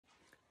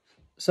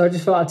So I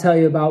just thought I'd tell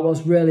you about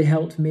what's really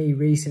helped me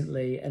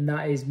recently, and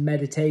that is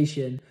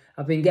meditation.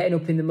 I've been getting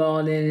up in the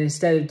morning, and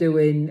instead of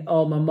doing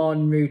all my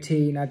morning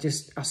routine, I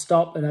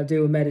stop and I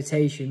do a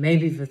meditation,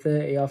 maybe for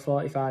 30 or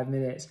 45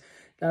 minutes.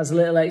 That's a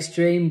little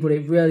extreme, but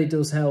it really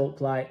does help.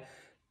 Like,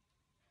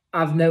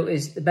 I've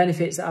noticed, the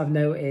benefits that I've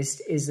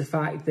noticed is the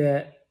fact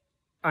that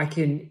I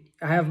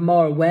have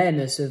more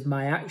awareness of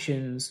my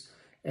actions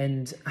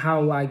and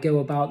how I go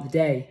about the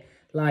day.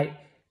 Like,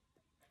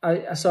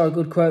 I saw a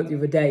good quote the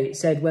other day. It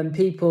said, when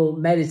people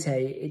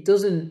meditate, it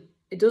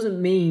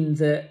doesn't mean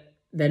that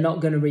they're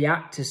not going to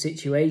react to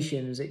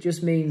situations. It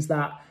just means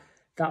that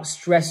that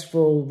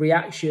stressful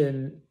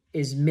reaction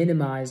is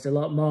minimized a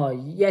lot more.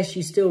 Yes,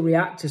 you still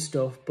react to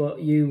stuff,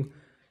 but you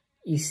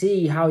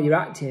see how you're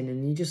acting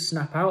and you just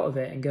snap out of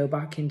it and go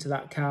back into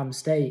that calm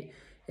state.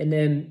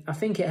 And I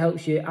think it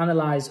helps you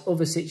analyze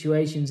other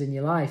situations in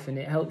your life, and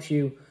it helps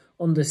you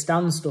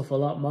understand stuff a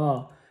lot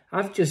more.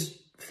 I just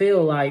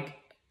feel like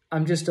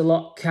I'm just a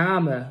lot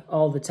calmer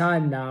all the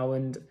time now.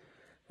 And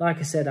like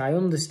I said, I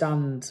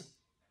understand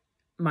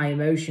my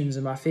emotions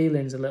and my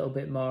feelings a little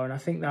bit more. And I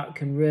think that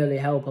can really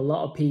help a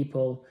lot of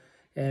people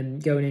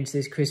going into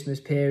this Christmas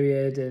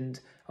period. And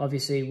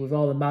obviously with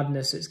all the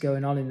madness that's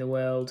going on in the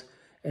world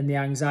and the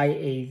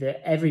anxiety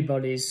that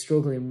everybody's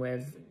struggling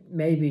with,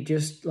 maybe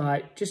just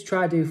try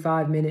to do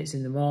 5 minutes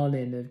in the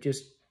morning of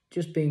just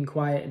being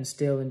quiet and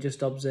still and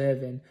just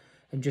observing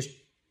and just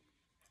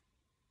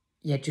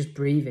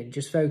breathing,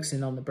 just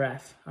focusing on the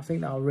breath. I think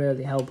that'll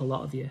really help a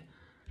lot of you.